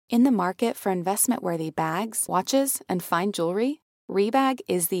In the market for investment-worthy bags, watches, and fine jewelry, Rebag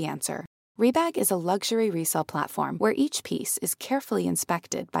is the answer. Rebag is a luxury resale platform where each piece is carefully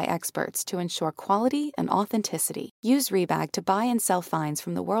inspected by experts to ensure quality and authenticity. Use Rebag to buy and sell finds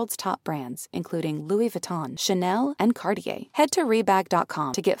from the world's top brands, including Louis Vuitton, Chanel, and Cartier. Head to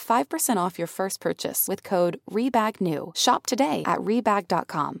Rebag.com to get 5% off your first purchase with code REBAGNEW. Shop today at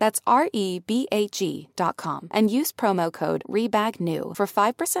Rebag.com. That's REBAG.com. And use promo code REBAGNEW for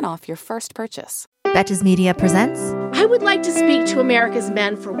 5% off your first purchase. Betches Media presents. I would like to speak to America's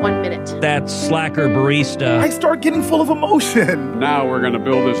men for 1 minute. That slacker barista. I start getting full of emotion. Now we're going to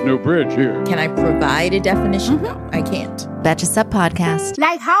build this new bridge here. Can I provide a definition? No, I can't. Betches Up Podcast.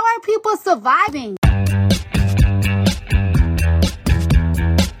 Like, how are people surviving?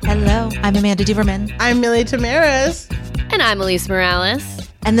 Hello, I'm Amanda Duverman. I'm Millie Tamaris. And I'm Elise Morales.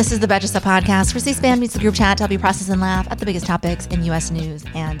 And this is the Betches Up Podcast, where C-SPAN meets the group chat to help you process and laugh at the biggest topics in U.S. news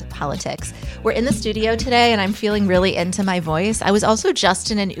and politics. We're in the studio today, and I'm feeling really into my voice. I was also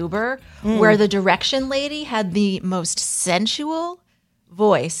just in an Uber where the direction lady had the most sensual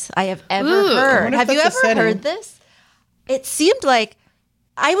voice I have ever heard. Have you ever heard this? It seemed like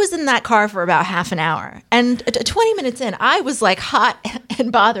I was in that car for about half an hour, and 20 minutes in, I was like hot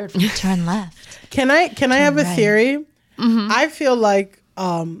and bothered. Turn left. Can I have a theory? Mm-hmm. I feel like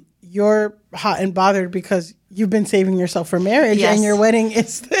you're hot and bothered because you've been saving yourself for marriage, and your wedding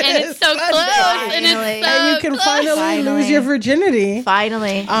is this. And it's so close. And you can finally lose your virginity.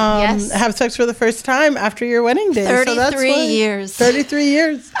 Finally. Yes. Have sex for the first time after your wedding day. 33 years. 33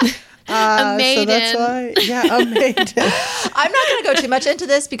 years. A maiden. So that's why, a maiden. I'm not going to go too much into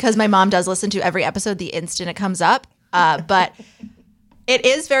this because my mom does listen to every episode the instant it comes up. But it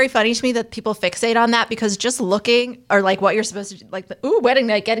is very funny to me that people fixate on that because just looking or like what you're supposed to do, like wedding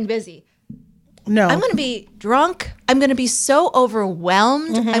night, getting busy. No. I'm going to be drunk. I'm going to be so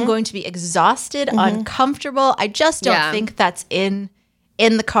overwhelmed. I'm going to be exhausted, uncomfortable. I just don't think that's in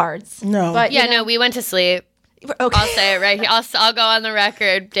the cards. No. But no, we went to sleep. Okay. I'll say it right here. I'll go on the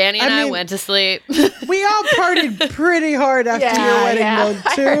record. Danny and I went to sleep. We all partied pretty hard after your wedding, though,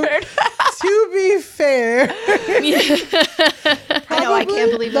 too. To be fair. I know, I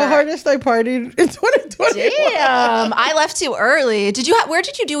can't believe the hardest I partied in 2021. Damn, I left too early. Where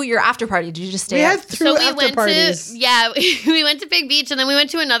did you do your after party? Did you just stay? We had two after parties. We went to Big Beach, and then we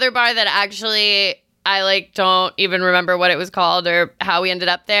went to another bar that actually I don't even remember what it was called or how we ended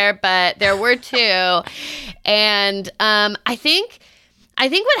up there, but there were two. And I think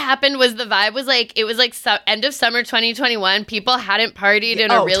what happened was the vibe was it was end of summer 2021. People hadn't partied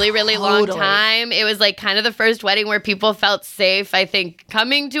in a really, really long time. It was kind of the first wedding where people felt safe, I think,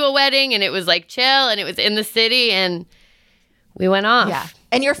 coming to a wedding, and it was chill, and it was in the city, and we went off. Yeah.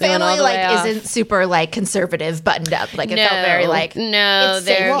 And your family isn't super conservative, buttoned up. It felt very no.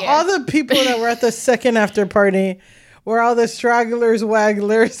 Well, all the people that were at the second after party were all the stragglers,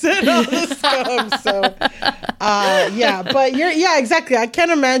 wagglers, and all this stuff. So, but exactly. I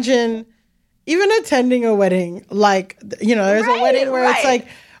can't imagine even attending a wedding. There's a wedding where it's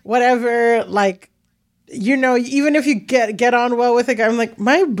whatever, even if you get on well with a guy, I'm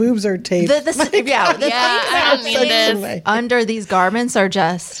my boobs are taped. The things under these garments are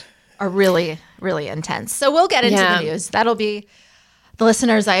really, really intense. So we'll get into the news. That'll be the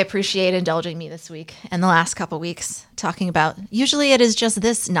listeners. I appreciate indulging me this week and the last couple weeks talking about. Usually it is just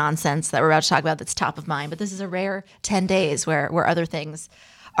this nonsense that we're about to talk about that's top of mind, but this is a rare 10 days where other things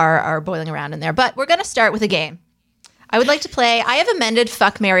are boiling around in there. But we're going to start with a game. I would like to play. I have amended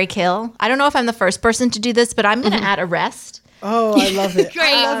Fuck, Marry, Kill. I don't know if I'm the first person to do this, but I'm going to add arrest. Oh, I love it. Great.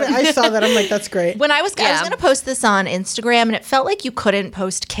 I love it. I saw that. I'm that's great. When I was going to post this on Instagram, and it felt like you couldn't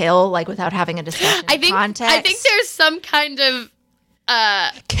post kill without having a discussion. Context. I think there's some kind of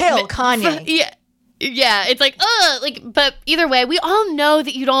kill Kanye. Yeah, it's but either way, we all know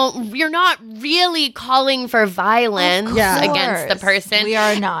that you're not really calling for violence against the person. We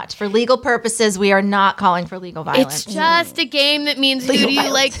are not. For legal purposes, we are not calling for legal violence. It's just a game that means who do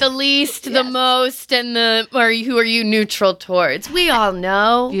you like the least, the most, and who are you neutral towards? We all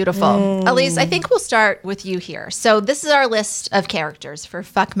know. Beautiful. Elise, I think we'll start with you here. So this is our list of characters for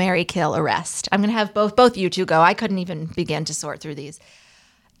Fuck, Marry, Kill, Arrest. I'm going to have both you two go. I couldn't even begin to sort through these.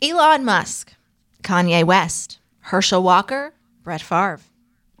 Elon Musk, Kanye West, Herschel Walker, Brett Favre.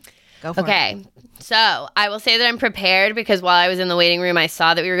 Go for it. Okay, so I will say that I'm prepared because while I was in the waiting room, I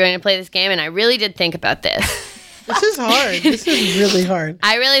saw that we were going to play this game, and I really did think about this. This is hard. This is really hard.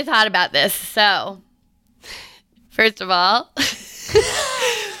 I really thought about this. So, first of all,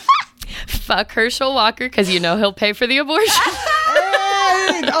 fuck Herschel Walker because he'll pay for the abortion.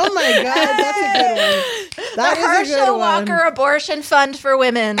 Hey, oh my God, that's a good one. That the is a Herschel good one. Walker Abortion Fund for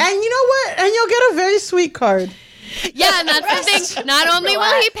Women. And you know what? And you'll get a very sweet card. Yeah, and that's the thing. Not only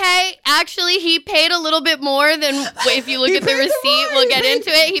will he pay, actually, he paid a little bit more than if you look at the receipt. We'll get into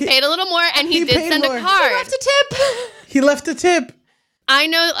it. He paid a little more, and he did send more. a card. He left a tip. He left a tip. I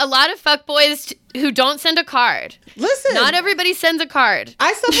know a lot of fuckboys who don't send a card. Listen. Not everybody sends a card.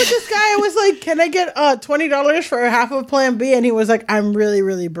 I slept with this guy. I was like, can I get $20 for half of Plan B? And he was like, I'm really,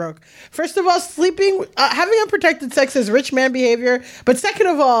 really broke. First of all, having unprotected sex is rich man behavior. But second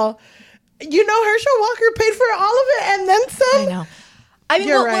of all, Herschel Walker paid for all of it and then some. I know. I mean,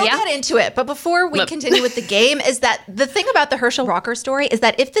 we'll get into it. But before we continue with the game, is that the thing about the Herschel Walker story is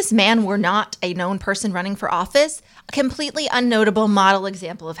that if this man were not a known person running for office, a completely unnotable model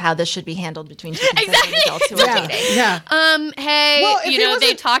example of how this should be handled between two consenting adults who are dating. Yeah. Hey,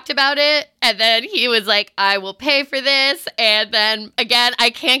 they talked about it, and then he was like, I will pay for this. And then, again, I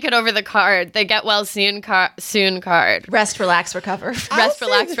can't get over the card. The get well soon card. Rest, relax, recover. Rest,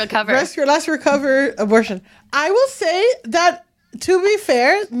 relax, recover. Rest, relax, recover, abortion. I will say that, to be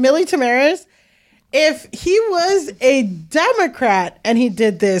fair, Millie Tamaris, if he was a Democrat and he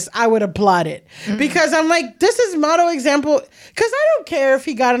did this, I would applaud it. Mm-hmm. Because I'm like, this is model example. Because I don't care if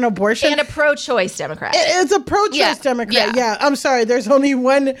he got an abortion. And a pro-choice Democrat. It's a pro-choice Democrat. Yeah, I'm sorry. There's only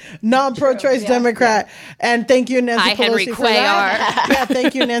one non-pro-choice Democrat. Yeah. And thank you, Nancy Pelosi, for that. Yeah,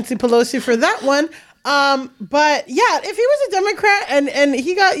 thank you, Nancy Pelosi, for that one. But yeah, if he was a Democrat and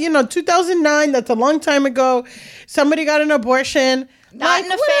he got, 2009, that's a long time ago, somebody got an abortion. Not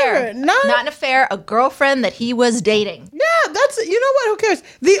an affair. Not an affair. A girlfriend that he was dating. Yeah, that's, you know what? Who cares?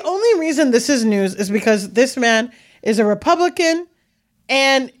 The only reason this is news is because this man is a Republican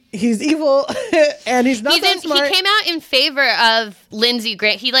and he's evil and he's not that smart. He came out in favor of Lindsey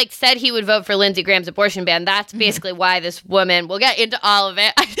Graham. He said he would vote for Lindsey Graham's abortion ban. That's basically why this woman, we'll get into all of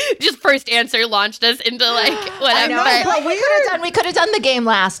it. Just first answer launched us into whatever. I know, we could have done the game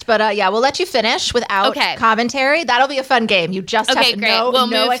last, but we'll let you finish without commentary. That'll be a fun game. You just have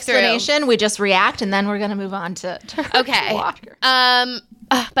no explanation. Through. We just react, and then we're going to move on to Walker.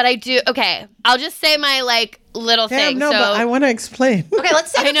 But I do. Okay, I'll just say my little thing. No, but I want to explain. Okay,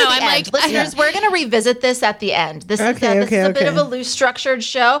 let's say it for the end. Listeners, we're going to revisit this at the end. This is a bit of a loose structured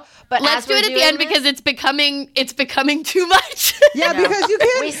show, but let's do it at the end because it's becoming too much. Yeah, because you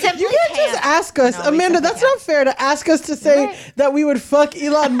can't just ask us, Amanda. That's not fair to ask us to say that we would fuck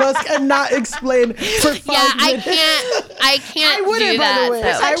Elon Musk and not explain for 5 minutes. I can't do that.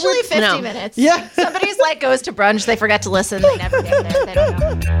 It's actually 50 minutes. Yeah, somebody's goes to brunch, they forget to listen, they never get there, they don't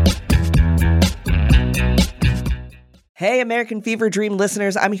know. Hey, American Fever Dream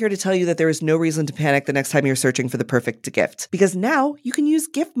listeners, I'm here to tell you that there is no reason to panic the next time you're searching for the perfect gift. Because now you can use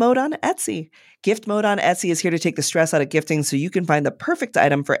gift mode on Etsy. Gift mode on Etsy is here to take the stress out of gifting so you can find the perfect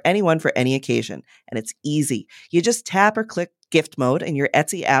item for anyone for any occasion. And it's easy. You just tap or click gift mode in your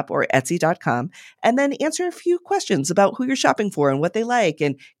Etsy app or Etsy.com, and then answer a few questions about who you're shopping for and what they like.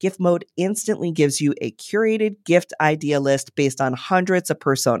 And gift mode instantly gives you a curated gift idea list based on hundreds of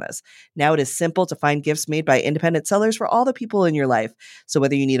personas. Now it is simple to find gifts made by independent sellers for all the people in your life. So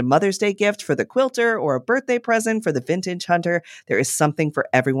whether you need a Mother's Day gift for the quilter or a birthday present for the vintage hunter, there is something for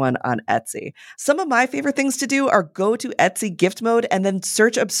everyone on Etsy. Some of my favorite things to do are go to Etsy gift mode and then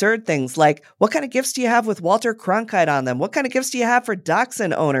search absurd things like, what kind of gifts do you have with Walter Cronkite on them? What kind of gifts do you have for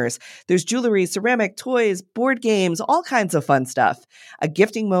dachshund owners? There's jewelry, ceramic, toys, board games, all kinds of fun stuff. A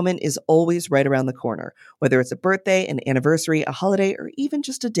gifting moment is always right around the corner, whether it's a birthday, an anniversary, a holiday, or even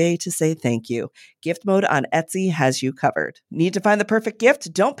just a day to say thank you. Gift mode on Etsy has you covered. Need to find the perfect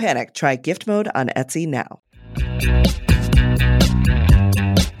gift? Don't panic. Try gift mode on Etsy now.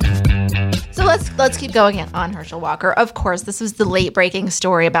 So let's keep going on Herschel Walker. Of course, this was the late breaking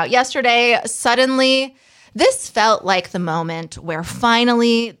story about yesterday. Suddenly, this felt like the moment where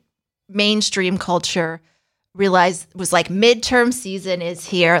finally mainstream culture realized was midterm season is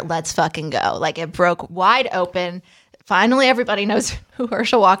here. Let's fucking go. It broke wide open. Finally, everybody knows who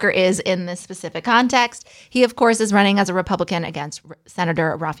Herschel Walker is in this specific context. He, of course, is running as a Republican against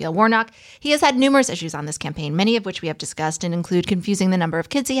Senator Raphael Warnock. He has had numerous issues on this campaign, many of which we have discussed and include confusing the number of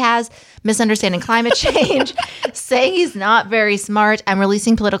kids he has, misunderstanding climate change, saying he's not very smart, and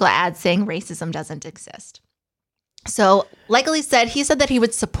releasing political ads saying racism doesn't exist. So, like Elise said, he said that he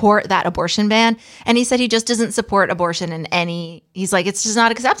would support that abortion ban, and he said he just doesn't support abortion in any, he's like, it's just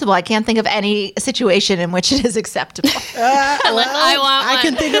not acceptable. I can't think of any situation in which it is acceptable. I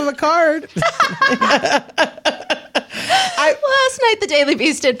can think of a card. Last night, the Daily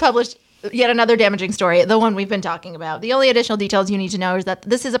Beast did publish yet another damaging story, the one we've been talking about. The only additional details you need to know is that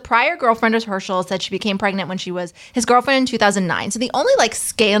this is a prior girlfriend of Herschel, said she became pregnant when she was his girlfriend in 2009. So the only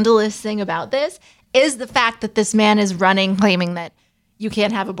scandalous thing about this is the fact that this man is running claiming that you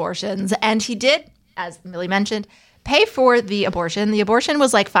can't have abortions. And he did, as Millie mentioned, pay for the abortion. The abortion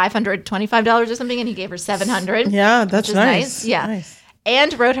was like $525 or something, and he gave her $700. Yeah, that's nice. Yeah. Nice.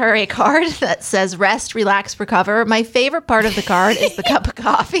 And wrote her a card that says, rest, relax, recover. My favorite part of the card is the cup of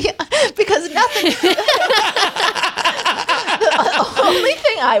coffee because nothing. The only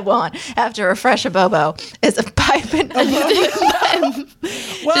thing I want after a fresh bobo is a pipe and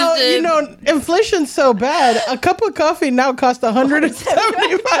Well, inflation's so bad. A cup of coffee now costs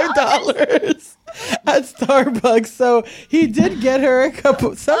 $175 at Starbucks. So he did get her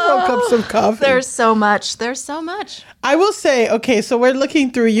several cups of coffee. There's so much. I will say, okay, so we're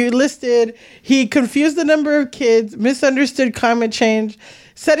looking through. You listed, he confused the number of kids, misunderstood climate change,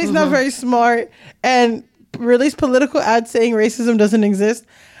 said he's not very smart, and released political ads saying racism doesn't exist.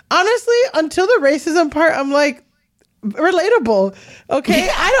 Honestly, until the racism part, I'm like, relatable. Okay.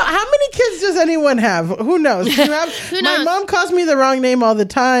 How many kids does anyone have? Who knows? Do you have, my mom calls me the wrong name all the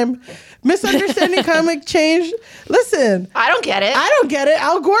time. Misunderstanding climate change. Listen, I don't get it.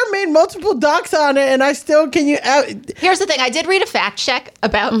 Al Gore made multiple docs on it, and I still Here's the thing. I did read a fact check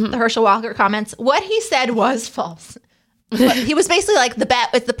about the Herschel Walker comments. What he said was false. He was basically like,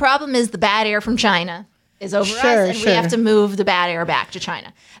 the problem is the bad air from China is over us, and we have to move the bad air back to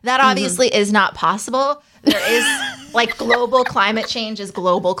China. That obviously is not possible. There is global climate change is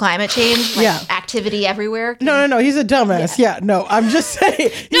global climate change. Activity everywhere. No. He's a dumbass. Yeah. No, I'm just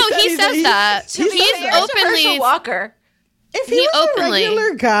saying. He says that. He's openly Herschel Walker. If he was openly a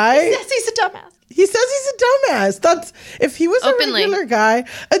regular guy, he says he's a dumbass. He says he's a dumbass. That's if he was openly a regular guy,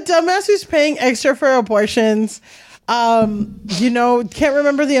 a dumbass who's paying extra for abortions. Can't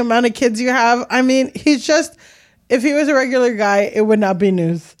remember the amount of kids you have. I mean, he's just, if he was a regular guy, it would not be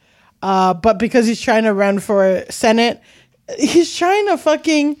news. But because he's trying to run for Senate, he's trying to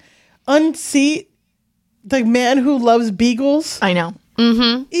fucking unseat the man who loves beagles. I know.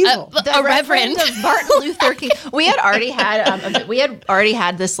 Mm-hmm. Evil. The Reverend of Martin Luther King. We had already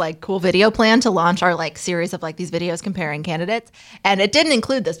had this cool video plan to launch our series of these videos comparing candidates, and it didn't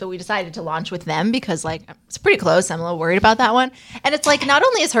include this, but we decided to launch with them because it's pretty close. I'm a little worried about that one, and it's not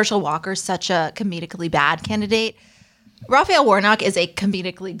only is Herschel Walker such a comedically bad candidate, Raphael Warnock is a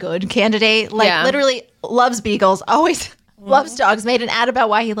comedically good candidate. Literally loves beagles, always. Loves dogs, made an ad about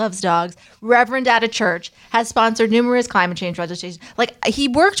why he loves dogs. Reverend at a church, has sponsored numerous climate change legislation. He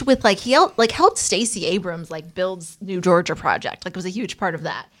worked with, he helped Stacey Abrams, build's New Georgia project. It was a huge part of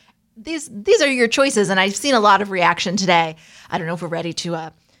that. These are your choices, and I've seen a lot of reaction today. I don't know if we're ready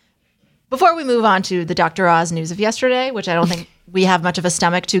to, before we move on to the Dr. Oz news of yesterday, which I don't think we have much of a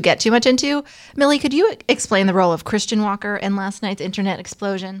stomach to get too much into. Millie, could you explain the role of Christian Walker in last night's internet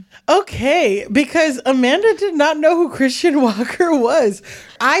explosion? Okay, because Amanda did not know who Christian Walker was.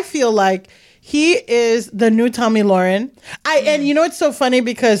 I feel like he is the new Tommy Lauren. And it's so funny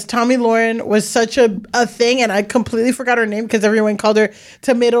because Tommy Lauren was such a thing, and I completely forgot her name because everyone called her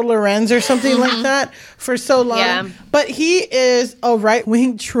Tomato Lorenz or something like that for so long. Yeah. But he is a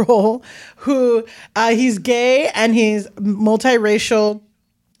right-wing troll who he's gay and he's multiracial.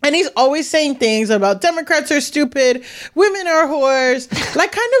 And he's always saying things about Democrats are stupid, women are whores,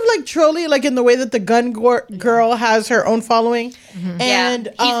 kind of trolly, in the way that the gun girl has her own following. Mm-hmm. And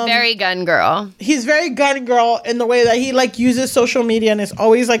he's very gun girl. He's very gun girl in the way that he uses social media and is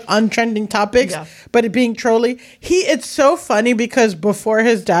always on trending topics, but it being trolly. It's so funny because before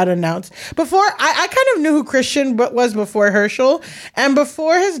his dad announced, I kind of knew who Christian was before Herschel, and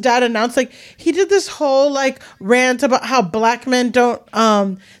before his dad announced, he did this whole rant about how black men don't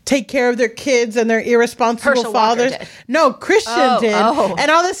take care of their kids and they're irresponsible Herschel fathers. No, Christian did.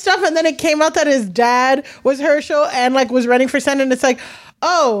 And all this stuff. And then it came out that his dad was Herschel and was running for Senate. And it's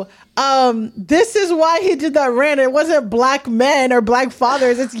this is why he did that rant. It wasn't black men or black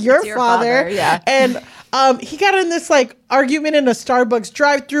fathers. It's your father. Yeah. And he got in this argument in a Starbucks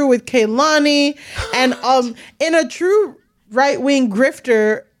drive-thru with Kaylani. And in a true right-wing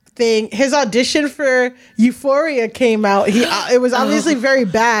grifter thing, his audition for Euphoria came out. It was obviously very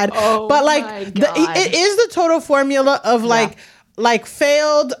bad, but it is the total formula of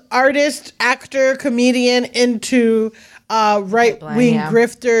failed artist, actor, comedian into right-wing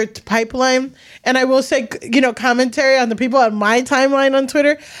grifter pipeline. And I will say, commentary on the people on my timeline on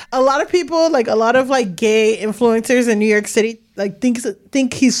Twitter, a lot of people, a lot of gay influencers in New York City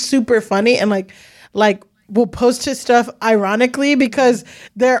think he's super funny and will post his stuff ironically because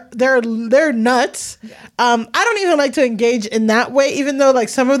they're nuts. I don't even like to engage in that way, even though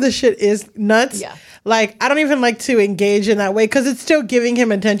some of the shit is nuts. Like, I don't even like to engage in that way because it's still giving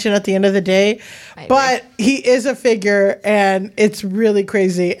him attention at the end of the day. But he is a figure, and it's really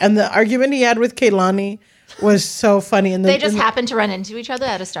crazy. And the argument he had with Kehlani was so funny. And they just happened to run into each other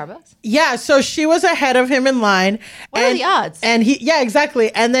at a Starbucks? Yeah, so she was ahead of him in line. What are the odds? And yeah,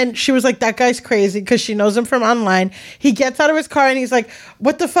 exactly. And then she was like, that guy's crazy because she knows him from online. He gets out of his car and he's like,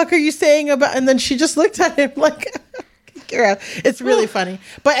 what the fuck are you saying about? And then she just looked at him like... It's really funny.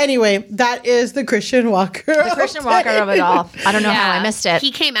 But anyway, that is the Christian Walker. The Christian Walker of it all. I don't know how I missed it.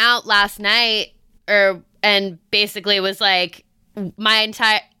 He came out last night and basically was like,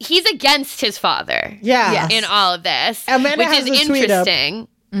 he's against his father. Yeah. In all of this. Amanda which has is the tweet up. interesting.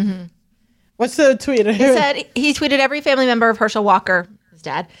 Mm-hmm. What's the tweet? He said he tweeted every family member of Herschel Walker, his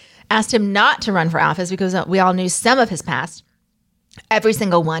dad, asked him not to run for office because we all knew some of his past. Every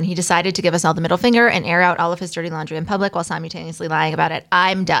single one. He decided to give us all the middle finger and air out all of his dirty laundry in public while simultaneously lying about it.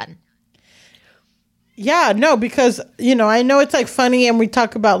 I'm done. Yeah, no, because, you know, I know it's like funny and we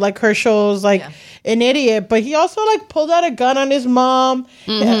talk about like Herschel's like an idiot, but he also like pulled out a gun on his mom.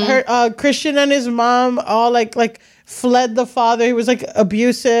 Christian and his mom all like fled the father. He was like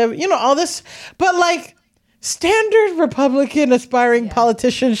abusive, you know, all this. But like standard Republican aspiring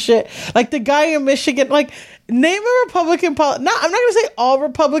politician shit. Like the guy in Michigan, like name a Republican. I'm not going to say all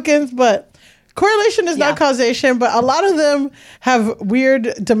Republicans, but correlation is not causation. But a lot of them have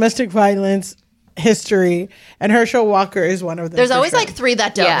weird domestic violence history, and Herschel Walker is one of them. There's always like three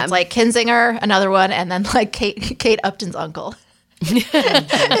that don't. It's like Kinzinger, another one, and then like Kate Upton's uncle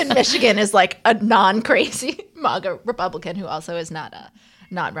in Michigan is like a non-crazy MAGA Republican who also is not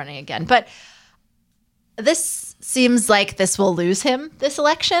running again. But this seems like this will lose him this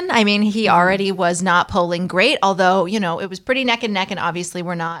election. I mean, he already was not polling great, although, you know, it was pretty neck and neck, and obviously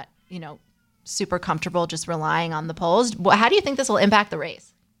we're not, you know, super comfortable just relying on the polls. How do you think this will impact the race?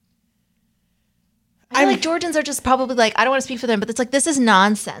 I feel like Georgians are just probably like, I don't want to speak for them, but it's like, this is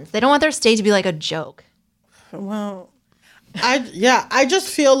nonsense. They don't want their state to be like a joke. Well, I just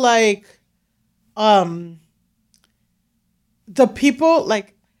feel like the people,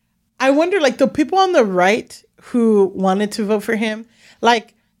 like, I wonder, like, the people on the right who wanted to vote for him,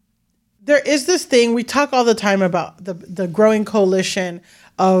 like, there is this thing, we talk all the time about the growing coalition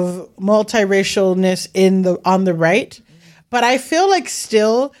of multiracialness on the right, but I feel like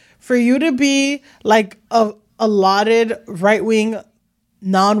still, for you to be like a lauded right-wing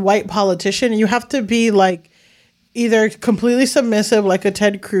non-white politician, you have to be like either completely submissive like a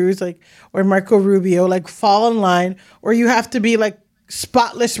Ted Cruz, like, or Marco Rubio, like fall in line, or you have to be like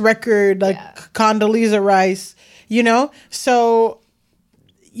spotless record, like Condoleezza Rice, you know? So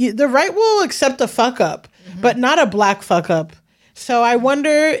the right will accept a fuck up, but not a black fuck up. So I wonder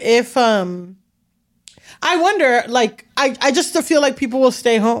if like, I just feel like people will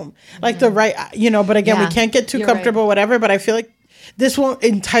stay home. Like the right, you know, but again, we can't get too comfortable, whatever. But I feel like this won't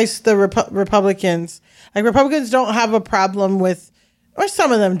entice the Republicans. Like, Republicans don't have a problem with, or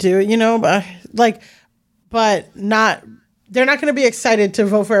some of them do, you know, but not, they're not going to be excited to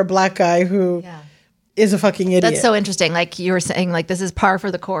vote for a black guy who is a fucking idiot. That's so interesting. Like you were saying, like, this is par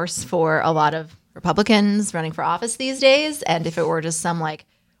for the course for a lot of Republicans running for office these days. And if it were just some like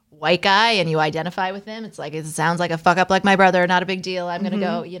white guy and you identify with him, it's like, it sounds like a fuck up like my brother, not a big deal, I'm gonna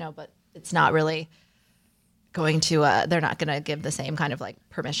go, you know, but it's not really going to they're not gonna give the same kind of like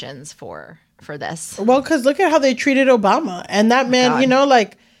permissions for this. Well, because look at how they treated Obama, and that man, you know,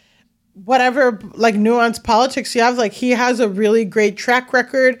 like whatever like nuanced politics you have, like he has a really great track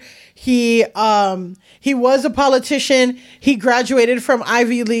record. He was a politician, he graduated from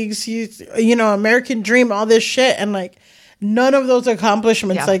Ivy Leagues, he's, you know, American Dream, all this shit, and like none of those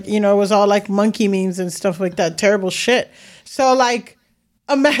accomplishments, like, you know, it was all like monkey memes and stuff like that. Terrible shit. So, like,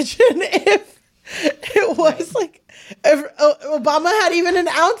 imagine if it was like, if Obama had even an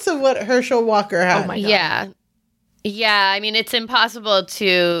ounce of what Herschel Walker had. Oh my God. Yeah. Yeah. I mean, it's impossible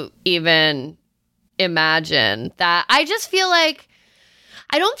to even imagine that. I just feel like,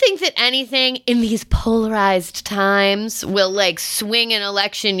 I don't think that anything in these polarized times will like swing an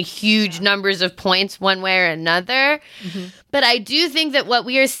election huge numbers of points one way or another. But I do think that what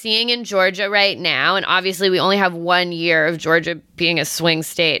we are seeing in Georgia right now, and obviously we only have 1 year of Georgia being a swing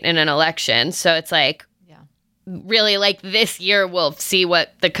state in an election. So it's like, really like this year we'll see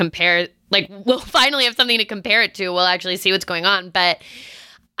what we'll finally have something to compare it to. We'll actually see what's going on. But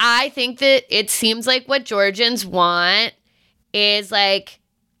I think that it seems like what Georgians want is like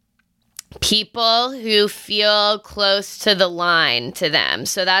people who feel close to the line to them.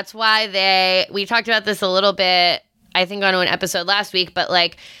 So that's why we talked about this a little bit, I think on an episode last week, but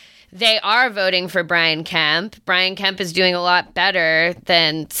like they are voting for Brian Kemp. Brian Kemp is doing a lot better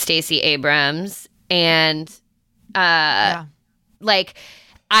than Stacey Abrams. And like,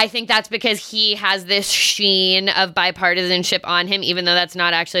 I think that's because he has this sheen of bipartisanship on him, even though that's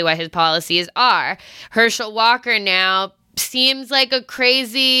not actually what his policies are. Herschel Walker now seems like a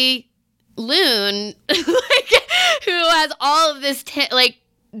crazy loon, like, who has all of this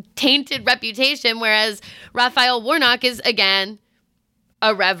tainted reputation, whereas Raphael Warnock is, again,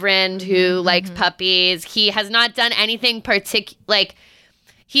 a reverend who likes puppies. He has not done anything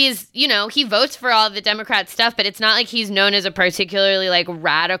he's, he votes for all the Democrat stuff, but it's not like he's known as a particularly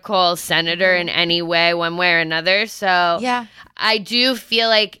radical senator in any way, one way or another. So yeah, I do feel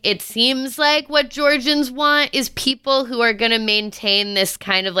like it seems like what Georgians want is people who are going to maintain this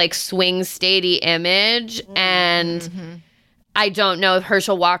kind of swing statey image. And I don't know if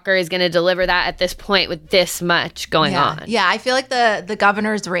Herschel Walker is going to deliver that at this point with this much going on. Yeah, I feel like the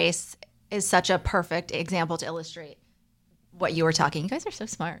governor's race is such a perfect example to illustrate what you were talking. You guys are so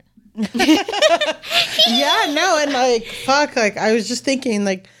smart. Yeah, no, and I was just thinking,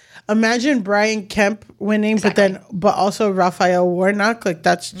 imagine Brian Kemp winning, but also Raphael Warnock.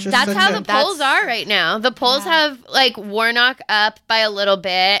 That's how the polls are right now. The polls have Warnock up by a little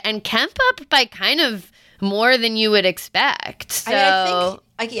bit and Kemp up by kind of more than you would expect. So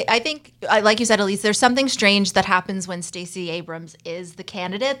I think, like you said, Elise, there's something strange that happens when Stacey Abrams is the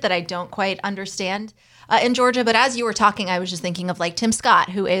candidate that I don't quite understand in Georgia. But as you were talking, I was just thinking of Tim Scott,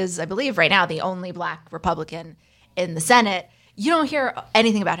 who is, I believe, right now the only Black Republican in the Senate. You don't hear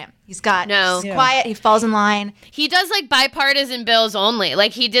anything about him. He's quiet. He falls in line. He does bipartisan bills only.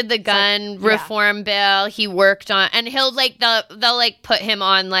 He did the gun reform bill. He worked on, and he'll they'll put him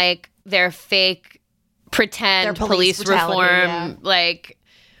on their fake pretend police reform,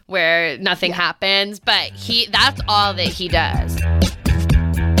 where nothing happens. But that's all that he does.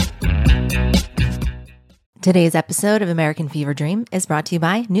 Today's episode of American Fever Dream is brought to you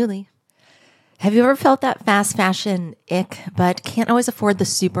by Nuuly. Have you ever felt that fast fashion ick, but can't always afford the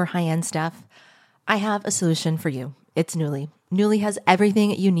super high-end stuff? I have a solution for you. It's Nuuly. Nuuly has everything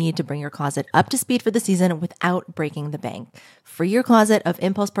you need to bring your closet up to speed for the season without breaking the bank. Free your closet of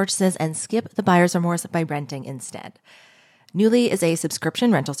impulse purchases and skip the buyer's remorse by renting instead. Nuuly is a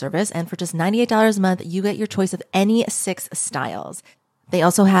subscription rental service, and for just $98 a month, you get your choice of any 6 styles. They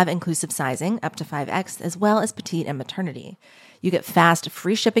also have inclusive sizing, up to 5X, as well as petite and maternity. You get fast,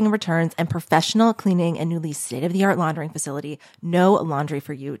 free shipping and returns, and professional cleaning in Nuuly's state-of-the-art laundering facility. No laundry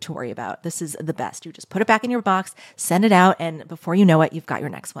for you to worry about. This is the best. You just put it back in your box, send it out, and before you know it, you've got your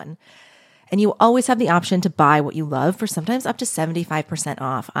next one. And you always have the option to buy what you love for sometimes up to 75%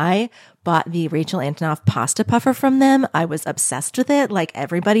 off. I bought the Rachel Antonoff pasta puffer from them. I was obsessed with it, like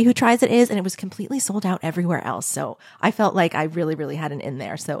everybody who tries it is, and it was completely sold out everywhere else. So I felt like I really, really had an in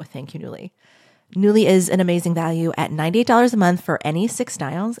there. So thank you, Nuuly. Nuuly is an amazing value at $98 a month for any 6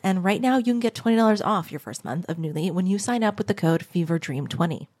 styles. And right now you can get $20 off your first month of Nuuly when you sign up with the code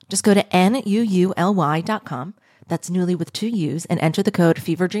FEVERDREAM20. Just go to NUULY.com. That's Nuuly with 2 U's, and enter the code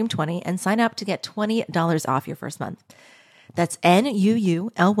FEVERDREAM20 and sign up to get $20 off your first month. That's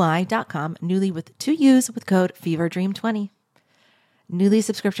NUULY.com, Nuuly with 2 U's with code FEVERDREAM20. Nuuly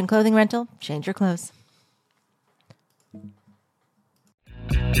subscription clothing rental. Change your clothes.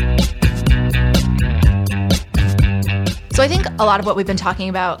 So I think a lot of what we've been talking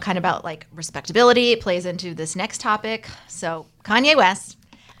about, kind of about respectability, plays into this next topic. So Kanye West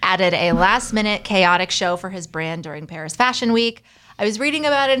added a last-minute chaotic show for his brand during Paris Fashion Week. I was reading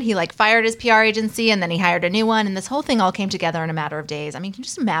about it, and he fired his PR agency, and then he hired a new one, and this whole thing all came together in a matter of days. I mean, can you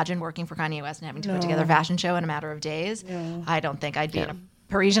just imagine working for Kanye West and having to put together a fashion show in a matter of days? No. I don't think I'd be in a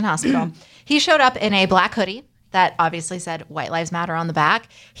Parisian hospital. He showed up in a black hoodie that obviously said White Lives Matter on the back.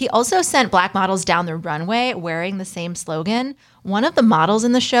 He also sent Black models down the runway wearing the same slogan. One of the models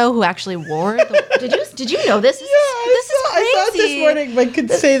in the show who actually wore did you know this? I saw it this morning, but could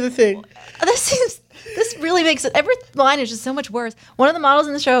say the thing. This really makes it, every line is just so much worse. One of the models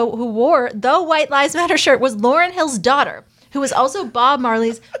in the show who wore the White Lives Matter shirt was Lauryn Hill's daughter, who was also Bob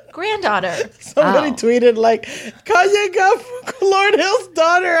Marley's granddaughter. Somebody tweeted Kanye got Lauryn Hill's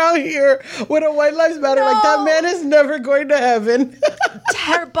daughter out here with a White Lives Matter. No. That man is never going to heaven.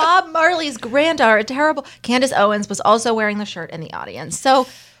 Bob Marley's granddaughter, terrible. Candace Owens was also wearing the shirt in the audience. So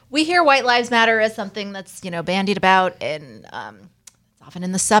we hear White Lives Matter as something that's, bandied about, and it's often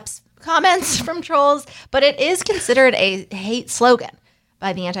in the subs comments from trolls, but it is considered a hate slogan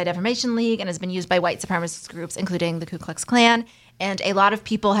by the Anti-Defamation League and has been used by white supremacist groups, including the Ku Klux Klan. And a lot of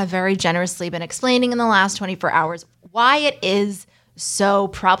people have very generously been explaining in the last 24 hours why it is so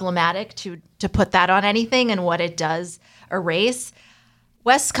problematic to put that on anything and what it does erase.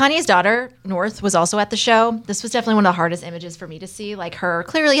 Kanye's daughter, North, was also at the show. This was definitely one of the hardest images for me to see. Like her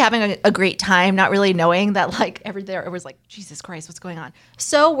clearly having a great time, not really knowing that like there it was like, Jesus Christ, what's going on?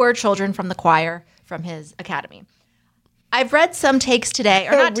 So were children from the choir from his academy. I've read some takes today.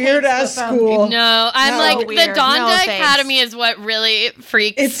 Or not weird takes, ass school. No, I'm like, weird. the Donda No, Academy is what really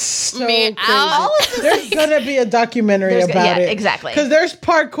freaks me crazy. out. There's gonna be a documentary about it. Exactly. Because there's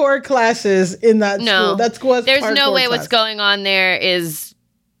parkour classes in that school. That school has there's no way class. what's going on there is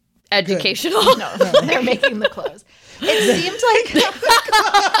educational. No, they're making the clothes. It seems like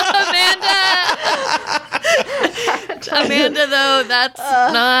Amanda, though, that's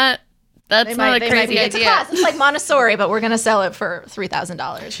not a crazy idea. It's like Montessori, but we're going to sell it for $3,000.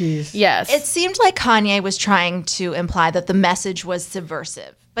 Jeez. Yes. It seemed like Kanye was trying to imply that the message was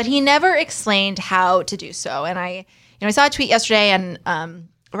subversive, but he never explained how to do so. And I saw a tweet yesterday, and a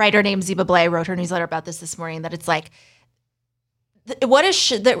writer named Ziba Blay wrote her newsletter about this morning, that it's like, what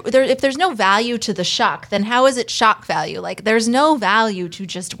is if there's no value to the shock, then how is it shock value? Like, there's no value to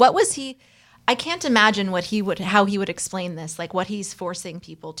just what was he? I can't imagine how he would explain this, like what he's forcing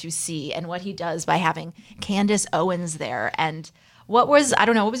people to see and what he does by having Candace Owens there. And what was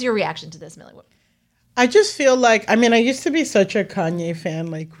your reaction to this, Millie? I just feel like, I used to be such a Kanye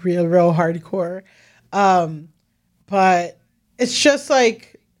fan, like real hardcore. But it's just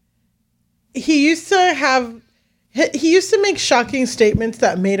like, he used to make shocking statements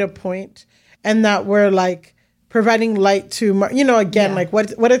that made a point and that were like providing light to, like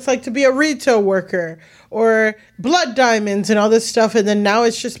what it's like to be a retail worker or blood diamonds and all this stuff. And then now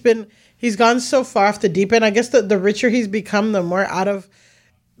it's just been, he's gone so far off the deep end. I guess the richer he's become, the more out of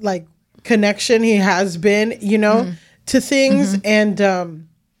like connection he has been, to things. Mm-hmm. And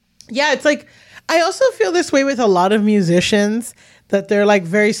it's like, I also feel this way with a lot of musicians, that they're like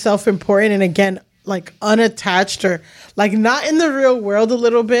very self-important and again, like unattached or like not in the real world a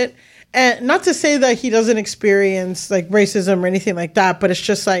little bit. And not to say that he doesn't experience like racism or anything like that, but it's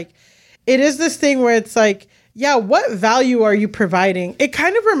just like, it is this thing where it's like, yeah, what value are you providing? It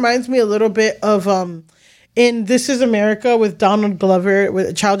kind of reminds me a little bit of in This Is America with Donald Glover,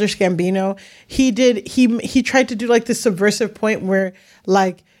 with Childish Gambino. He tried to do like this subversive point where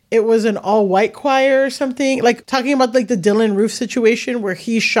like it was an all white choir or something, like talking about like the Dylan Roof situation where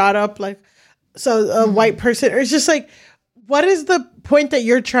he shot up like a white person. Or it's just like, what is the point that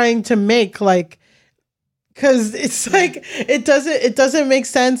you're trying to make? Like, because it's like it doesn't make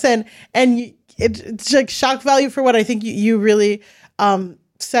sense, and it's like shock value for what I think you really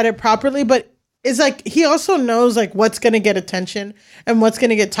said it properly. But it's like he also knows like what's going to get attention and what's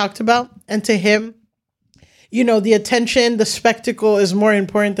going to get talked about, and to him, the attention, the spectacle is more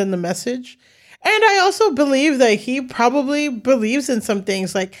important than the message. And I also believe that he probably believes in some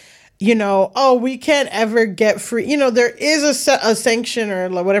things like, we can't ever get free. There is a sanction or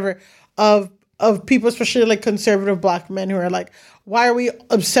whatever of people, especially like conservative Black men, who are like, why are we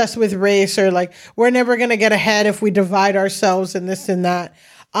obsessed with race? Or like, we're never going to get ahead if we divide ourselves and this and that.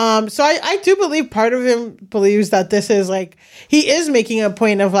 So I do believe part of him believes that this is like, he is making a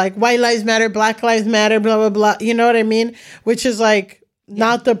point of like, white lives matter, Black lives matter, blah, blah, blah. You know what I mean? Which is like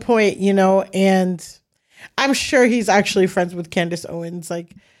not the point, and I'm sure he's actually friends with Candace Owens.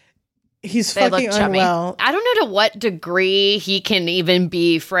 Like, he's fucking unwell. I don't know to what degree he can even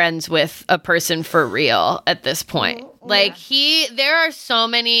be friends with a person for real at this point. Like there are so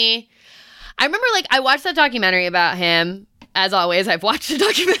many. I remember like I watched that documentary about him. As always, I've watched a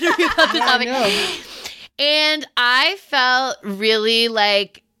documentary about this topic. And I felt really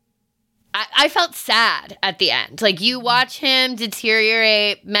like, I felt sad at the end. Like, you watch him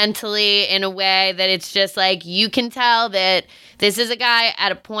deteriorate mentally in a way that it's just like, you can tell that this is a guy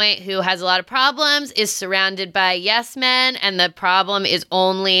at a point who has a lot of problems, is surrounded by yes men, and the problem is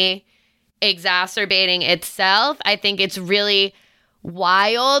only exacerbating itself. I think it's really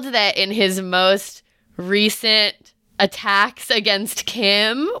wild that in his most recent attacks against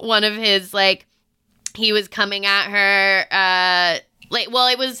Kim, one of his, like, he was coming at her,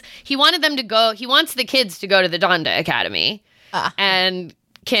 he wanted them to go, he wants the kids to go to the Donda Academy. And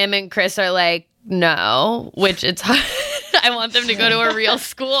Kim and Chris are like, no, which it's hard. I want them to go to a real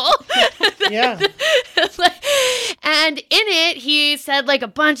school. Yeah. And in it, he said like a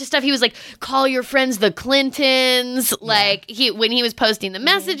bunch of stuff. He was like, call your friends the Clintons. Like when he was posting the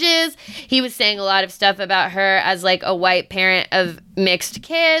messages, he was saying a lot of stuff about her as like a white parent of mixed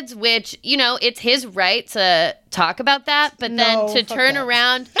kids, which, it's his right to talk about that. But then to turn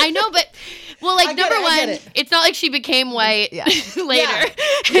around, I know, but well, like number one, it's not like she became white later.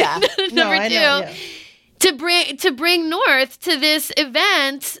 Yeah. Number two, to bring North to this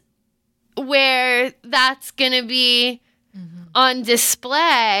event where that's going to be on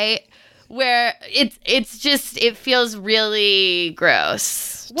display where it feels really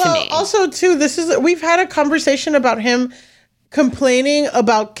gross to me. Also too, we've had a conversation about him complaining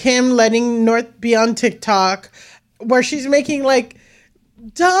about Kim letting North be on TikTok, where she's making like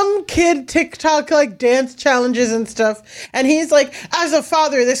dumb kid TikTok like dance challenges and stuff, and he's like, as a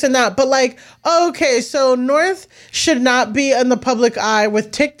father, this and that, but like, okay, so North should not be in the public eye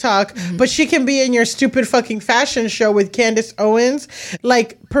with TikTok, but she can be in your stupid fucking fashion show with Candace Owens,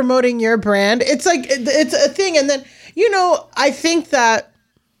 like promoting your brand. It's like, it's a thing. And then, I think that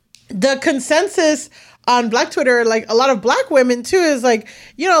the consensus on Black Twitter, like a lot of Black women too, is like,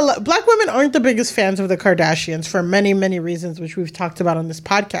 Black women aren't the biggest fans of the Kardashians for many, many reasons, which we've talked about on this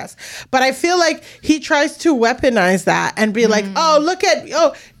podcast. But I feel like he tries to weaponize that and be like, look at,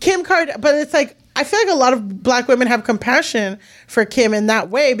 Kim Kardashian. But it's like, I feel like a lot of Black women have compassion for Kim in that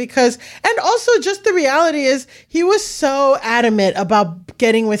way and also just the reality is he was so adamant about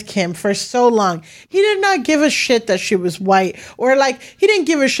getting with Kim for so long. He did not give a shit that she was white, or like, he didn't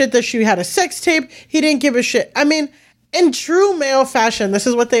give a shit that she had a sex tape. He didn't give a shit. I mean, in true male fashion, this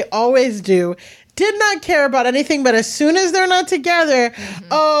is what they always do. Did not care about anything, but as soon as they're not together,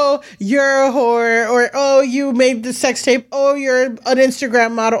 oh, you're a whore, or oh, you made the sex tape, oh, you're an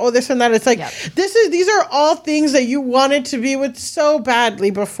Instagram model, oh, this and that. It's like, these are all things that you wanted to be with so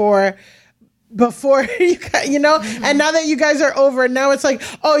badly before you and now that you guys are over, now it's like,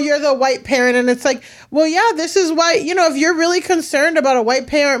 oh, you're the white parent, and it's like, well, yeah, this is why, if you're really concerned about a white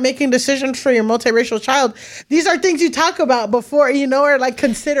parent making decisions for your multiracial child, these are things you talk about before, or like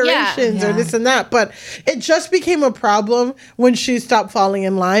considerations or this and that. But it just became a problem when she stopped falling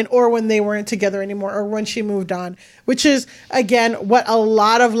in line, or when they weren't together anymore, or when she moved on, which is, again, what a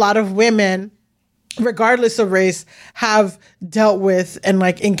lot of women, regardless of race, have dealt with and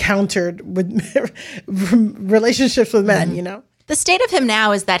like encountered with relationships with men, The state of him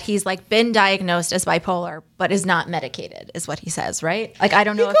now is that he's like been diagnosed as bipolar, but is not medicated, is what he says, right? Like, I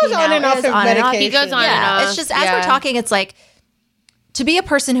don't know if he now is on and off. He goes on and off. It's just, as we're talking, it's like, to be a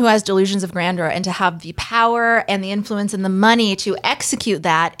person who has delusions of grandeur and to have the power and the influence and the money to execute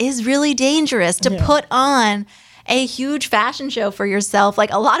that is really dangerous. To put on a huge fashion show for yourself,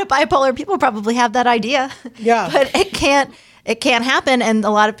 like a lot of bipolar people probably have that idea, but it can't happen, and a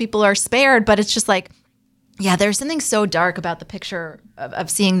lot of people are spared. But it's just like, there's something so dark about the picture of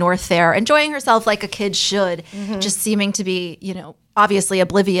seeing North there enjoying herself like a kid should, just seeming to be, obviously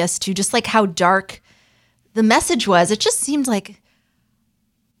oblivious to just like how dark the message was. It just seemed like,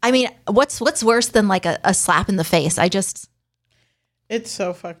 I mean, what's worse than like a slap in the face? It's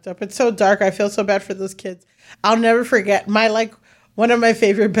so fucked up. It's so dark. I feel so bad for those kids. I'll never forget one of my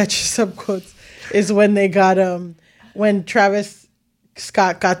favorite Betcha Sub quotes is when they got when Travis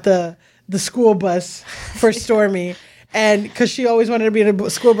Scott got the school bus for Stormy, and because she always wanted to be in a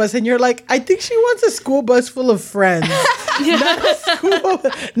school bus, and you're like, I think she wants a school bus full of friends,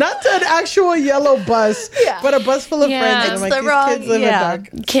 not an actual yellow bus, but a bus full of friends. And I'm like, these kids live in dark.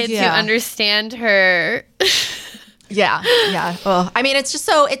 Kids who understand her. Yeah. Well, I mean, it's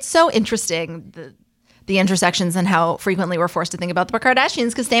so interesting, the intersections and how frequently we're forced to think about the Kardashians,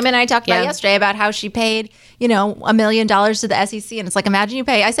 because Damon and I talked about yesterday about how she paid, $1 million to the SEC. And it's like, imagine you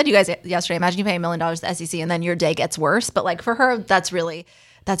pay, I said to you guys yesterday, imagine you pay $1 million to the SEC and then your day gets worse. But like for her, that's really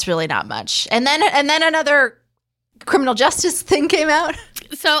not much. And then another criminal justice thing came out.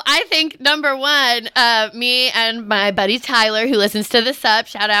 So I think, number one, me and my buddy Tyler, who listens to the Sup,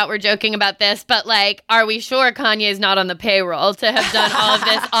 shout out, we're joking about this, but like, are we sure Kanye is not on the payroll to have done all of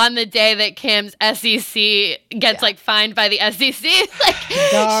this on the day that Kim's SEC gets like fined by the SEC?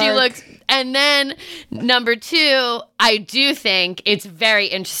 Like, she looks. And then number two, I do think it's very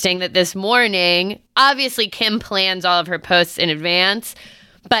interesting that this morning, obviously Kim plans all of her posts in advance,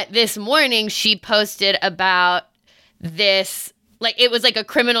 but this morning she posted about this, like, it was like a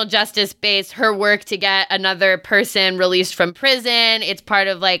criminal justice based, her work to get another person released from prison. It's part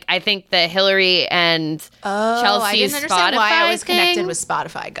of like, I think the Hillary and Chelsea's I didn't understand Spotify why it was thing. connected with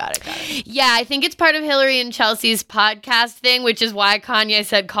Spotify. Got it. Yeah, I think it's part of Hillary and Chelsea's podcast thing, which is why Kanye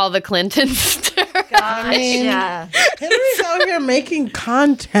said call the Clintons. I mean, Hillary's out here making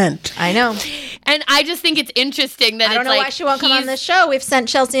content. I know. And I just think it's interesting that I don't know why she won't come on this show. We've sent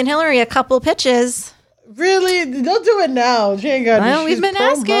Chelsea and Hillary a couple pitches. Really? Don't do it now. She ain't got Well, we've been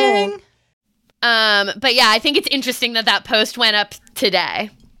asking. But yeah, I think it's interesting that post went up today.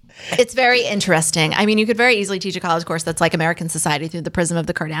 It's very interesting. I mean, you could very easily teach a college course that's like American society through the prism of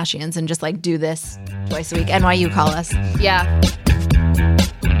the Kardashians and just like do this twice a week. NYU, call us. Yeah.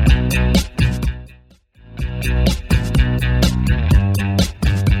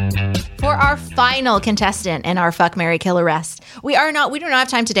 For our final final contestant in our Fuck, Marry, Kill, Arrest. We do not have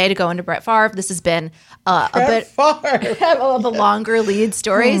time today to go into Brett Favre. This has been a bit of a longer lead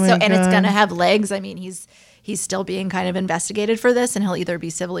story. And it's going to have legs. I mean, he's still being kind of investigated for this, and he'll either be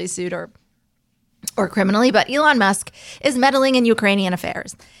civilly sued or criminally. But Elon Musk is meddling in Ukrainian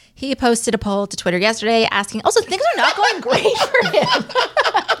affairs. He posted a poll to Twitter yesterday asking, also, things are not going great for him.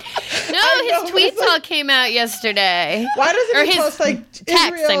 No, his tweets all came out yesterday. Why doesn't he post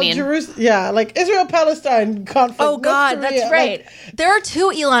Israel, Jerusalem? Israel Palestine conflict. Oh God, that's right. There are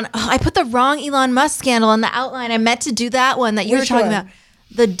two Elon. I put the wrong Elon Musk scandal in the outline. I meant to do that one that you were talking about.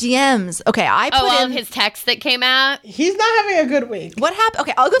 The DMs. Okay, I put in his text that came out. He's not having a good week. What happened?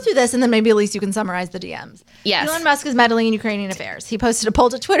 Okay, I'll go through this and then maybe at least you can summarize the DMs. Yes. Elon Musk is meddling in Ukrainian affairs. He posted a poll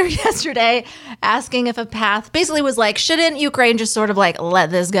to Twitter yesterday asking if a path basically was like, shouldn't Ukraine just sort of like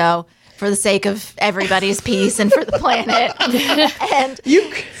let this go for the sake of everybody's peace and for the planet? And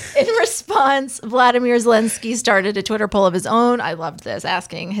in response, Vladimir Zelensky started a Twitter poll of his own. I loved this,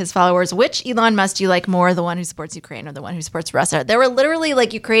 asking his followers, which Elon Musk do you like more, the one who supports Ukraine or the one who supports Russia? There were literally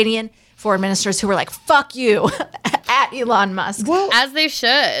like Ukrainian foreign ministers who were like, fuck you, at Elon Musk. Well, as they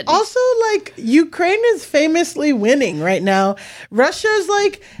should. Also, like, Ukraine is famously winning right now. Russia's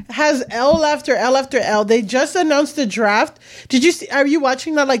like has L after L after L. They just announced the draft. Did you see? Are you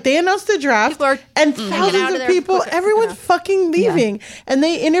watching that? Like, they announced the draft and thousands of people, everyone's fucking leaving. Yeah. And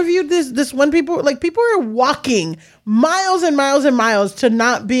they interviewed this one people are walking miles and miles and miles to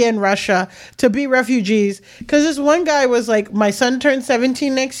not be in Russia, to be refugees. Because this one guy was like, my son turns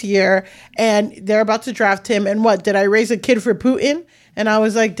 17 next year and they're about to draft him. And what, did I raise a kid for Putin? And I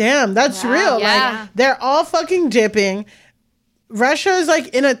was like, damn, that's real. Yeah. Like, they're all fucking dipping. Russia is like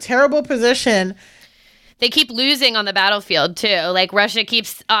in a terrible position. They keep losing on the battlefield too. Like Russia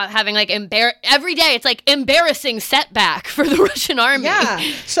keeps having like every day. It's like embarrassing setback for the Russian army. Yeah.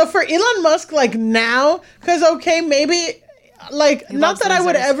 So for Elon Musk, like now, because maybe like not that I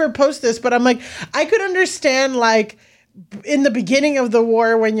would ever post this, but I'm like, I could understand like in the beginning of the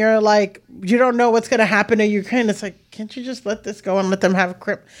war when you're like, you don't know what's going to happen to Ukraine. It's like, can't you just let this go and let them have a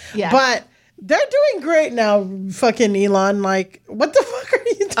grip? Yeah. But they're doing great now, fucking Elon. Like, what the fuck are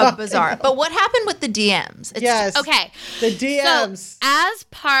you talking bizarre. about? But what happened with the DMs? Yes. Okay. The DMs. So, as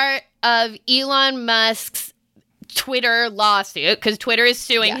part of Elon Musk's Twitter lawsuit, because Twitter is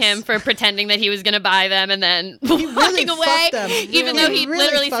suing him for pretending that he was going to buy them and then walking away, even though he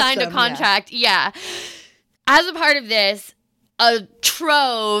literally signed a contract. Yeah. As a part of this, a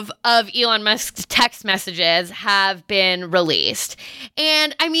trove of Elon Musk's text messages have been released.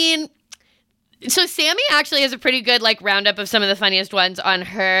 And I mean, so Sammy actually has a pretty good like roundup of some of the funniest ones on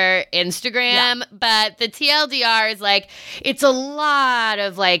her Instagram, but the TLDR is like, it's a lot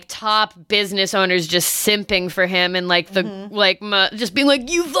of like top business owners just simping for him and like the just being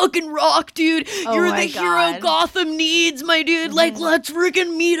like, you fucking rock, dude. You're the hero Gotham needs, my dude. Like, let's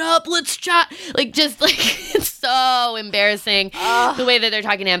freaking meet up. Let's chat. Like, just like, it's so embarrassing the way that they're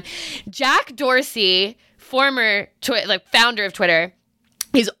talking to him. Jack Dorsey, former founder of Twitter,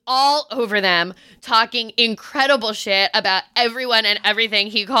 he's all over them, talking incredible shit about everyone and everything.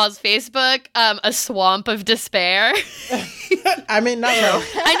 He calls Facebook a swamp of despair. I mean, not wrong.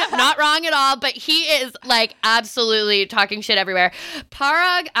 I know, not wrong at all, but he is like absolutely talking shit everywhere.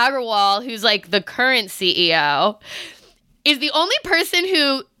 Parag Agrawal, who's like the current CEO, is the only person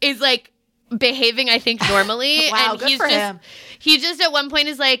who is like behaving, I think, normally. Wow, and good for him. He just at one point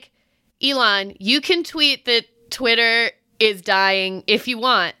is like, Elon, you can tweet that Twitter is dying if you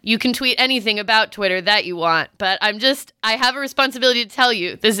want. You can tweet anything about Twitter that you want, but I have a responsibility to tell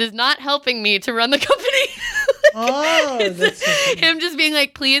you, this is not helping me to run the company. That's him just being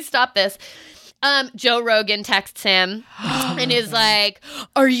like, please stop this. Joe Rogan texts him and is like,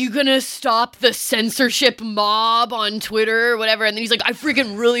 are you gonna stop the censorship mob on Twitter or whatever? And then he's like, I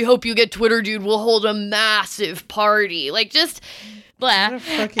freaking really hope you get Twitter, dude. We'll hold a massive party. Like, just blah. What a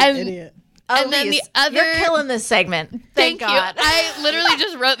fucking idiot. And then the other, you're killing this segment. Thank God. You. I literally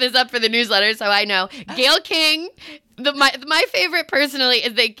just wrote this up for the newsletter, so I know. Gayle King, my favorite personally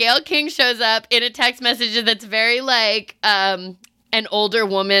is that Gayle King shows up in a text message that's very like an older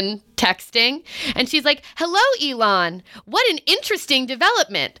woman texting, and she's like, hello, Elon. What an interesting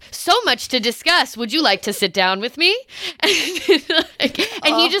development. So much to discuss. Would you like to sit down with me?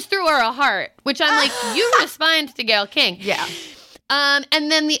 And he just threw her a heart, which I'm like, you respond to Gayle King. Yeah. And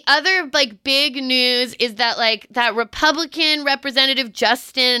then the other like big news is that like that Republican representative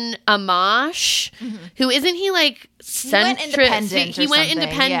Justin Amash, who isn't he like centrist? He went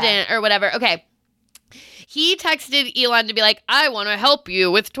independent or whatever. Okay. He texted Elon to be like, I want to help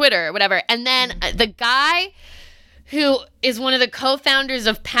you with Twitter or whatever. And then the guy who is one of the co-founders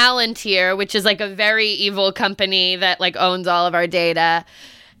of Palantir, which is like a very evil company that like owns all of our data,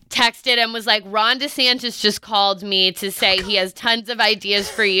 texted and was like, Ron DeSantis just called me to say he has tons of ideas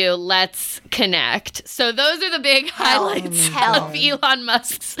for you. Let's connect. So those are the big highlights of Elon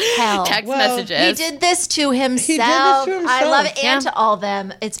Musk's text messages. He did this to himself. I love it. And to all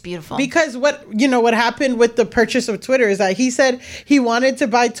them. It's beautiful. Because what happened with the purchase of Twitter is that he said he wanted to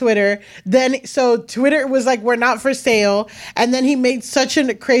buy Twitter. Then, so Twitter was like, we're not for sale. And then he made such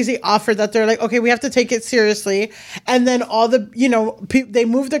a crazy offer that they're like, okay, we have to take it seriously. And then all the, they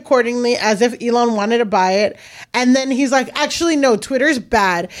moved accordingly as if Elon wanted to buy it. And then he's like, actually, no, Twitter's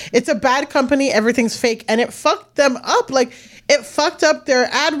bad. It's a bad company. Everything's fake. And it fucked them up. Like, it fucked up their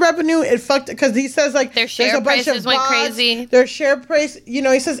ad revenue. It fucked, because he says like their share prices went crazy. Their share price,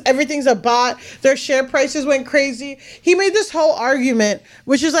 he says everything's a bot. Their share prices went crazy. He made this whole argument,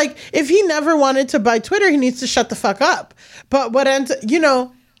 which is like, if he never wanted to buy Twitter, he needs to shut the fuck up. But what ends,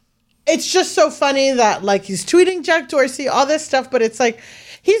 it's just so funny that like he's tweeting Jack Dorsey, all this stuff, but it's like,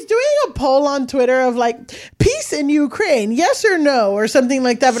 he's doing a poll on Twitter of like, peace in Ukraine, yes or no, or something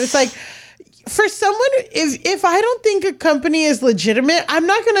like that. But it's like, for someone, if I don't think a company is legitimate, I'm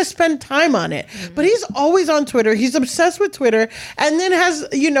not going to spend time on it. Mm-hmm. But he's always on Twitter. He's obsessed with Twitter. And then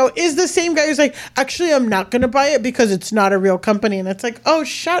is the same guy who's like, actually, I'm not going to buy it because it's not a real company. And it's like, oh,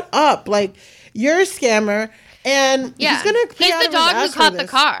 shut up. Like, you're a scammer. And he's going to He's the dog who caught the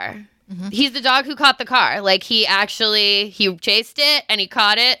car. Mm-hmm. He's the dog who caught the car. Like, he chased it and he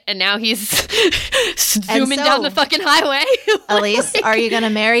caught it, and now he's zooming down the fucking highway. Elise, are you going to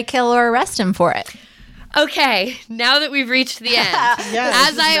marry, kill, or arrest him for it? Okay, now that we've reached the end,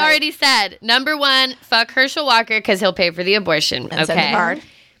 as I already said, number one, fuck Herschel Walker because he'll pay for the abortion. And send a card.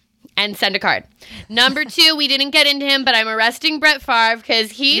 And send a card. Number two, we didn't get into him, but I'm arresting Brett Favre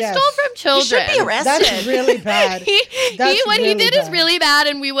because he stole from children. He should be arrested. That's really bad. What he did is really bad,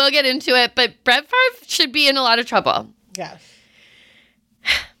 and we will get into it, but Brett Favre should be in a lot of trouble. Yes.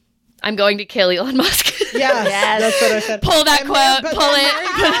 I'm going to kill Elon Musk. Yes. That's what I said. Pull that quote.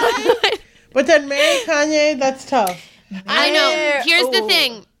 Pull it. But then marry Kanye, that's tough. I know. Here's the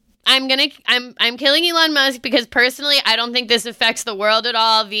thing. I'm killing Elon Musk because personally I don't think this affects the world at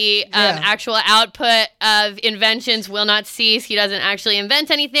all. The actual output of inventions will not cease. He doesn't actually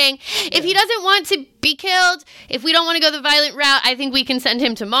invent anything. If he doesn't want to be killed, if we don't want to go the violent route, I think we can send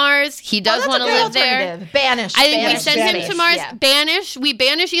him to Mars. He does want to live there. Banish. I think we send him to Mars. Yeah. We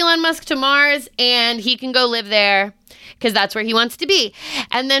banish Elon Musk to Mars, and he can go live there because that's where he wants to be.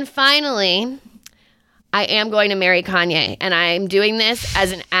 And then finally, I am going to marry Kanye, and I'm doing this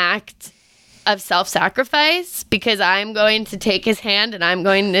as an act of self-sacrifice because I'm going to take his hand and I'm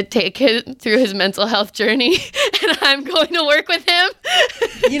going to take him through his mental health journey, and I'm going to work with him.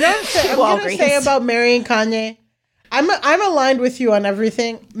 You know what I'm going to say about marrying Kanye? I'm aligned with you on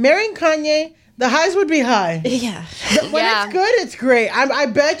everything. Marrying Kanye, the highs would be high. Yeah. When it's good, it's great. I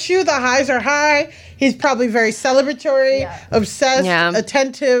bet you the highs are high. He's probably very celebratory, obsessed,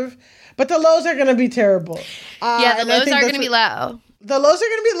 attentive. But the lows are going to be terrible. The lows are going to be low. The lows are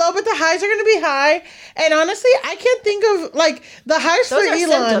going to be low, but the highs are going to be high. And honestly, I can't think of, like, the highs Those for are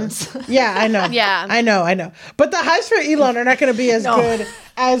Elon. Symptoms. Yeah, I know. Yeah. I know. But the highs for Elon are not going to be as good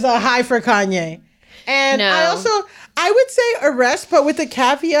as a high for Kanye. And I would say arrest, but with the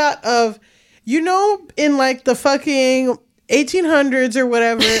caveat of, in, like, the fucking 1800s or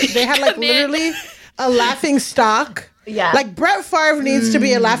whatever, they had, like, literally a laughing stock. Yeah. Like, Brett Favre needs to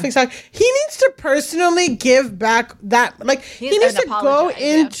be a laughingstock. He needs to personally give back that. Like, he needs to go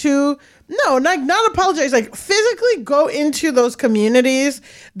into... No, not apologize. Like, physically go into those communities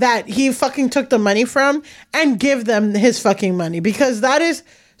that he fucking took the money from and give them his fucking money. Because that is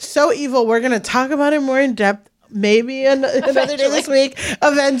so evil. We're going to talk about it more in depth. Maybe another day this week.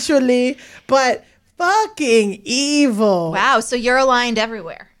 Eventually. But fucking evil. Wow. So you're aligned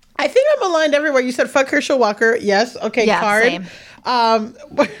everywhere. I think I'm aligned everywhere. You said fuck Herschel Walker. Yes. Okay. Yeah, card. Same.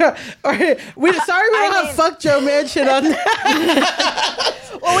 We don't have fuck Joe Manchin on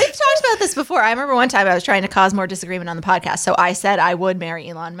that. Well, we've talked about this before. I remember one time I was trying to cause more disagreement on the podcast, so I said I would marry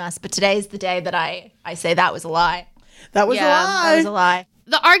Elon Musk. But today's the day that I say that was a lie. That was a lie. That was a lie.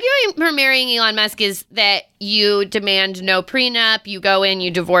 The argument for marrying Elon Musk is that you demand no prenup, you go in, you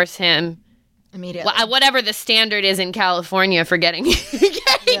divorce him. Immediately. Whatever the standard is in California for getting your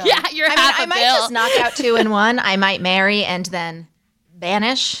half a I might bill. just knock out 2 in 1. I might marry and then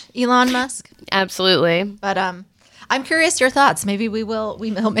banish Elon Musk. Absolutely. But I'm curious your thoughts. Maybe we'll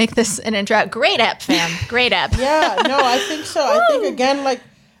make this an intro. Great app, fam. Great app. Yeah, no, I think so. I think again,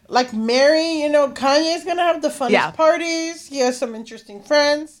 like Mary, Kanye's gonna have the funnest parties. He has some interesting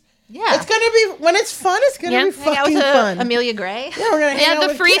friends. Yeah. It's going to be, when it's fun, it's going to be Hang out fucking with fun. Amelia Gray. Yeah, we're going to hang out the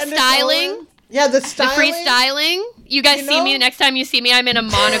with Candace freestyling. Owen. Yeah, the styling. The freestyling. You guys see me, next time you see me, I'm in a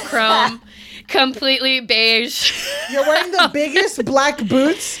monochrome, completely beige. You're wearing the biggest black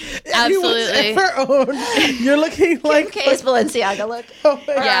boots anyone's Absolutely. ever owned. You're looking like Case Balenciaga look.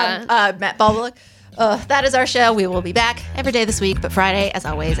 Matt Ball look. That is our show. We will be back every day this week, but Friday, as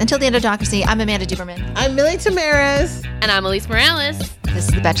always. Until the end of Democracy, I'm Amanda Duberman. I'm Millie Tamaris. And I'm Elise Morales. This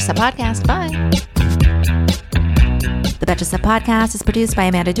is the Betches Up Podcast. Bye. The Betches Up Podcast is produced by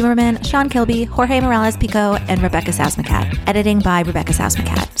Amanda Duberman, Sean Kilby, Jorge Morales Pico, and Rebecca Sausmacat. Editing by Rebecca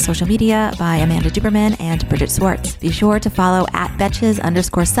Sausmacat. Social media by Amanda Duberman and Bridget Swartz. Be sure to follow at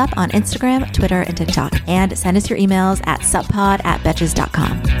Betches_Sup on Instagram, Twitter, and TikTok. And send us your emails at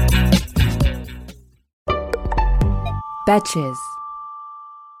suppod@betches.com. Betches.